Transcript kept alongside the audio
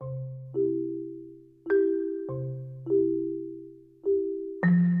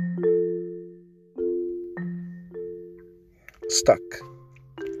Stuck.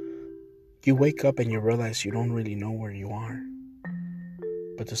 You wake up and you realize you don't really know where you are.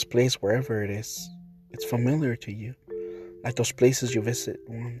 But this place, wherever it is, it's familiar to you, like those places you visit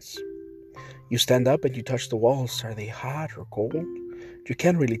once. You stand up and you touch the walls. Are they hot or cold? You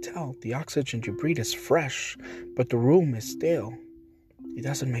can't really tell. The oxygen you breathe is fresh, but the room is stale. It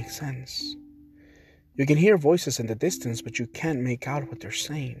doesn't make sense. You can hear voices in the distance, but you can't make out what they're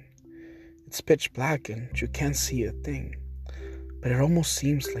saying. It's pitch black and you can't see a thing. But it almost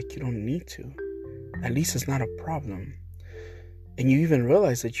seems like you don't need to. At least it's not a problem. And you even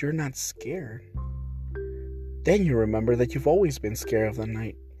realize that you're not scared. Then you remember that you've always been scared of the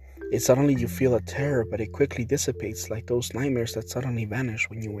night. It's suddenly you feel a terror, but it quickly dissipates like those nightmares that suddenly vanish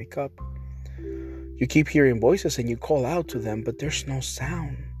when you wake up. You keep hearing voices and you call out to them, but there's no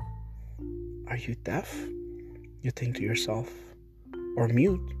sound. Are you deaf? You think to yourself. Or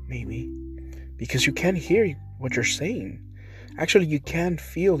mute, maybe. Because you can't hear what you're saying. Actually, you can't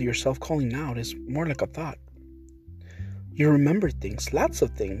feel yourself calling out. It's more like a thought. You remember things, lots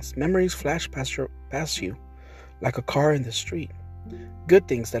of things. Memories flash past you, like a car in the street. Good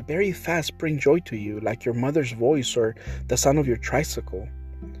things that very fast bring joy to you, like your mother's voice or the sound of your tricycle.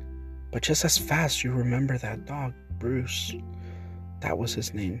 But just as fast, you remember that dog, Bruce. That was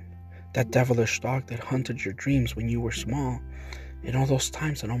his name. That devilish dog that hunted your dreams when you were small, and all those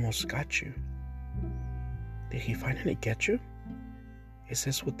times it almost got you. Did he finally get you? Is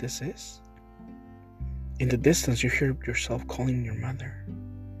this what this is? In the distance, you hear yourself calling your mother.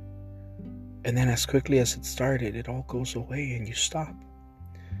 And then as quickly as it started, it all goes away and you stop.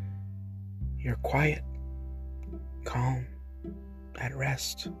 You're quiet, calm, at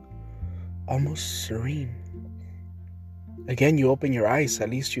rest, almost serene. Again, you open your eyes, at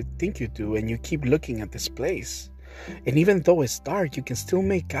least you think you do, and you keep looking at this place. And even though it's dark, you can still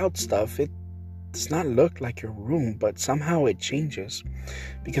make out stuff. It does not look like your room, but somehow it changes,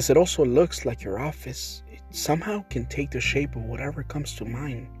 because it also looks like your office. It somehow can take the shape of whatever comes to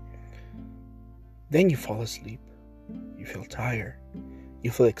mind. Then you fall asleep. You feel tired.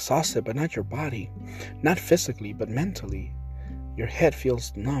 You feel exhausted, but not your body. Not physically, but mentally. Your head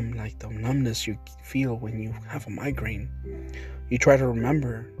feels numb, like the numbness you feel when you have a migraine. You try to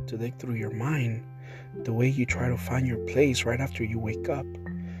remember, to dig through your mind, the way you try to find your place right after you wake up.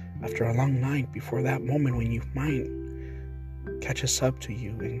 After a long night, before that moment when your mind catches up to you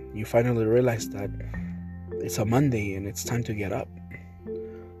and you finally realize that it's a Monday and it's time to get up.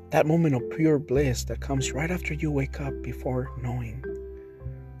 That moment of pure bliss that comes right after you wake up before knowing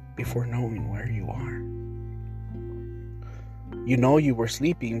where you are. You know you were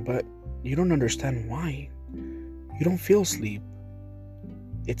sleeping, but you don't understand why. You don't feel sleep.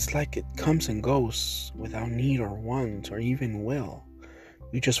 It's like it comes and goes without need or want or even will.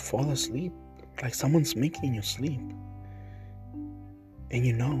 You just fall asleep, like someone's making you sleep. And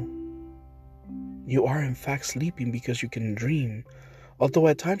you are in fact sleeping because you can dream. Although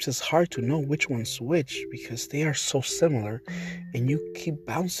at times it's hard to know which one's which because they are so similar and you keep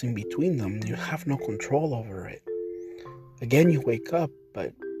bouncing between them. You have no control over it. Again, you wake up,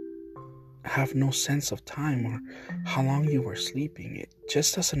 but have no sense of time or how long you were sleeping. It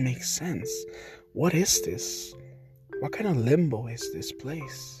just doesn't make sense. What is this? What kind of limbo is this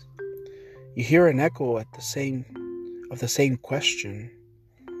place? You hear an echo of the same question.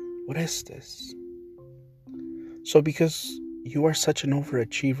 What is this? So because you are such an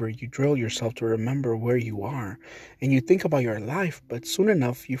overachiever, you drill yourself to remember where you are, and you think about your life, but soon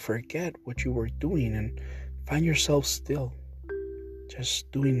enough you forget what you were doing and find yourself still,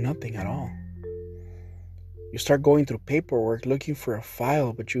 just doing nothing at all. You start going through paperwork looking for a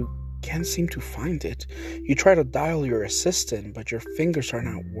file, but you can't seem to find it. You try to dial your assistant, but your fingers are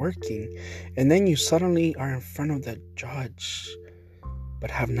not working, and then you suddenly are in front of the judge, but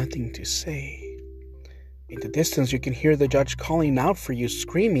have nothing to say. In the distance, you can hear the judge calling out for you,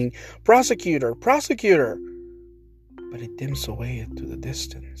 screaming, "Prosecutor, prosecutor!" But it dims away into the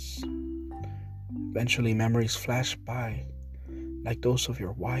distance. Eventually, memories flash by, like those of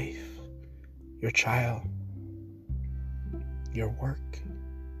your wife, your child, your work,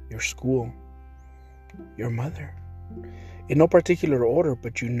 your school, your mother. In no particular order,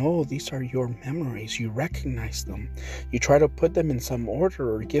 but you know these are your memories. You recognize them. You try to put them in some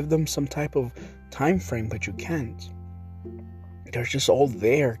order or give them some type of time frame, but you can't. They're just all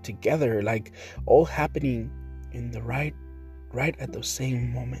there together, like all happening in the right at the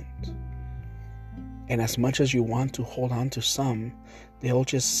same moment. And as much as you want to hold on to some, they'll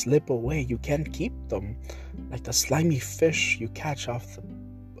just slip away. You can't keep them, like the slimy fish you catch off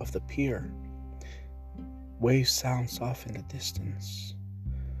the pier. Waves sounds off in the distance,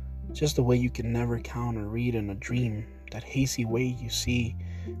 just the way you can never count or read in a dream that hazy way you see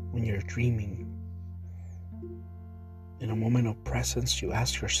when you're dreaming. In a moment of presence, you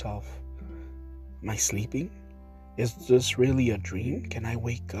ask yourself, am I sleeping? Is this really a dream? Can I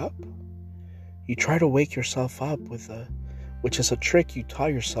wake up? You try to wake yourself up which is a trick you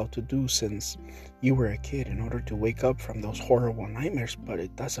taught yourself to do since you were a kid in order to wake up from those horrible nightmares, but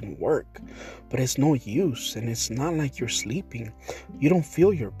it doesn't work. But it's no use, and it's not like you're sleeping. You don't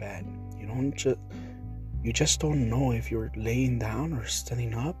feel your bed. You just don't know if you're laying down or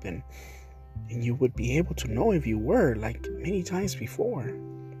standing up, and you would be able to know if you were, like many times before.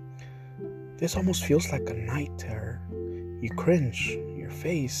 This almost feels like a night terror. You cringe your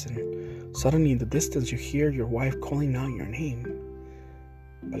face, and suddenly in the distance you hear your wife calling out your name.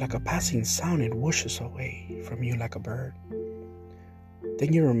 But like a passing sound, it whooshes away from you like a bird.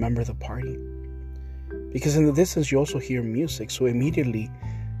 Then you remember the party. Because in the distance you also hear music, so immediately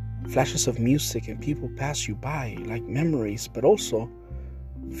flashes of music and people pass you by like memories, but also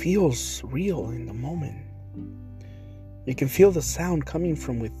feels real in the moment. You can feel the sound coming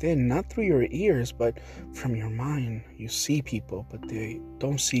from within, not through your ears, but from your mind. You see people, but they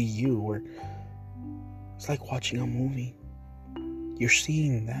don't see you, or it's like watching a movie. You're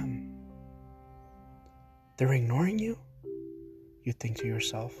seeing them. They're ignoring you, you think to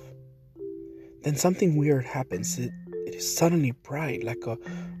yourself. Then something weird happens. It is suddenly bright, like a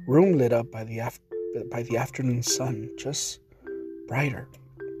room lit up by the afternoon sun, just brighter.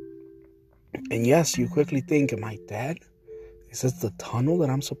 And yes, you quickly think, am I dead? Is this the tunnel that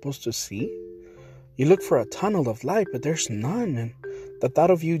I'm supposed to see? You look for a tunnel of light, but there's none, and the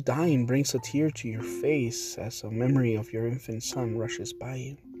thought of you dying brings a tear to your face as a memory of your infant son rushes by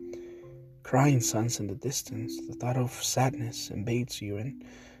you. Crying sons in the distance, the thought of sadness invades you, and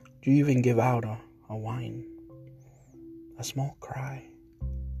you even give out a whine. A small cry,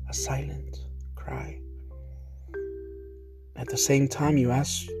 a silent cry. At the same time, you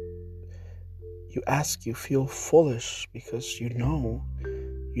feel foolish because you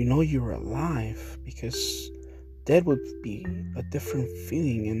know you're alive, because dead would be a different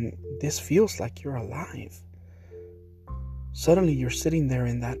feeling, and this feels like you're alive. Suddenly you're sitting there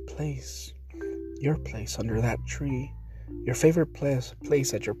in that place, your place under that tree, your favorite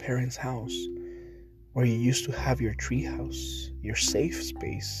place at your parents' house, where you used to have your tree house, your safe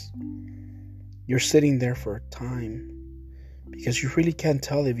space. You're sitting there for a time, because you really can't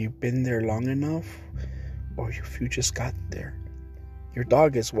tell if you've been there long enough or if you just got there. Your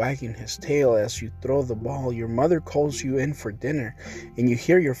dog is wagging his tail as you throw the ball. Your mother calls you in for dinner, and you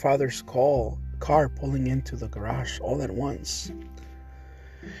hear your father's car pulling into the garage all at once.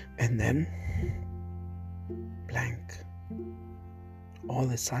 And then, blank. All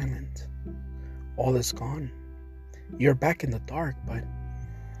is silent. All is gone. You're back in the dark, but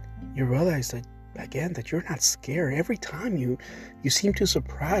you realize that you're not scared. Every time you seem to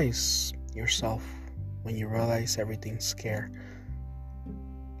surprise yourself when you realize everything's scared.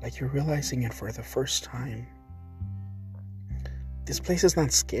 Like you're realizing it for the first time. This place is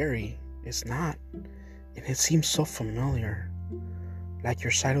not scary. It's not. And it seems so familiar. Like your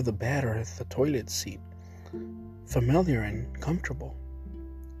side of the bed or the toilet seat. Familiar and comfortable.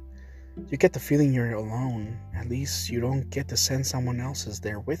 You get the feeling you're alone. At least you don't get the sense someone else is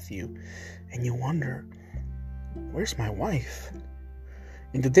there with you. And you wonder, where's my wife?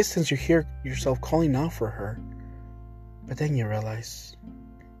 In the distance you hear yourself calling out for her. But then you realize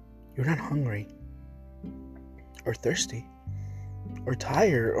you're not hungry, or thirsty, or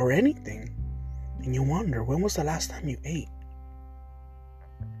tired, or anything. And you wonder, when was the last time you ate?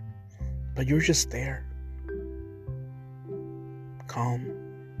 But you're just there. Calm,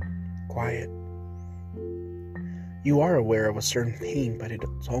 quiet. You are aware of a certain pain, but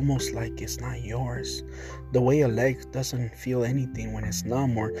it's almost like it's not yours. The way a leg doesn't feel anything when it's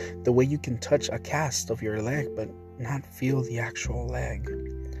numb, or the way you can touch a cast of your leg but not feel the actual leg.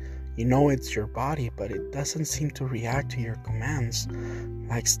 You know it's your body, but it doesn't seem to react to your commands,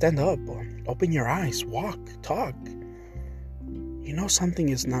 like stand up, or open your eyes, walk, talk. You know something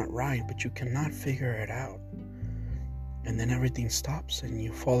is not right, but you cannot figure it out. And then everything stops and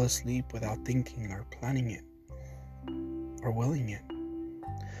you fall asleep without thinking or planning it, or willing it.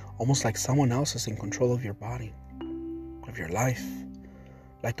 Almost like someone else is in control of your body, of your life.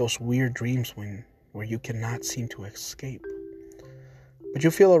 Like those weird dreams where you cannot seem to escape. But you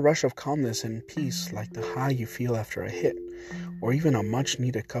feel a rush of calmness and peace, like the high you feel after a hit, or even a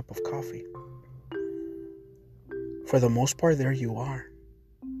much-needed cup of coffee. For the most part, there you are.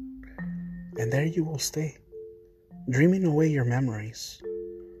 And there you will stay, dreaming away your memories.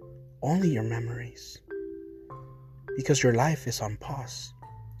 Only your memories. Because your life is on pause.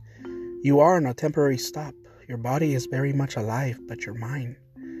 You are on a temporary stop. Your body is very much alive, but your mind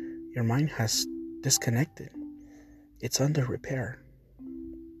has disconnected. It's under repair.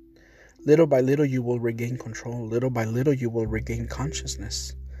 Little by little, you will regain control. Little by little, you will regain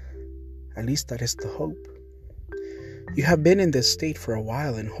consciousness. At least that is the hope. You have been in this state for a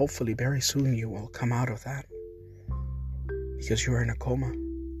while, and hopefully very soon you will come out of that. Because you are in a coma.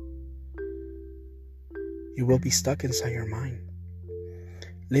 You will be stuck inside your mind,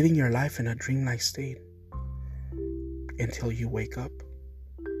 living your life in a dreamlike state until you wake up,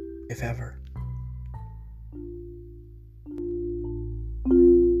 if ever.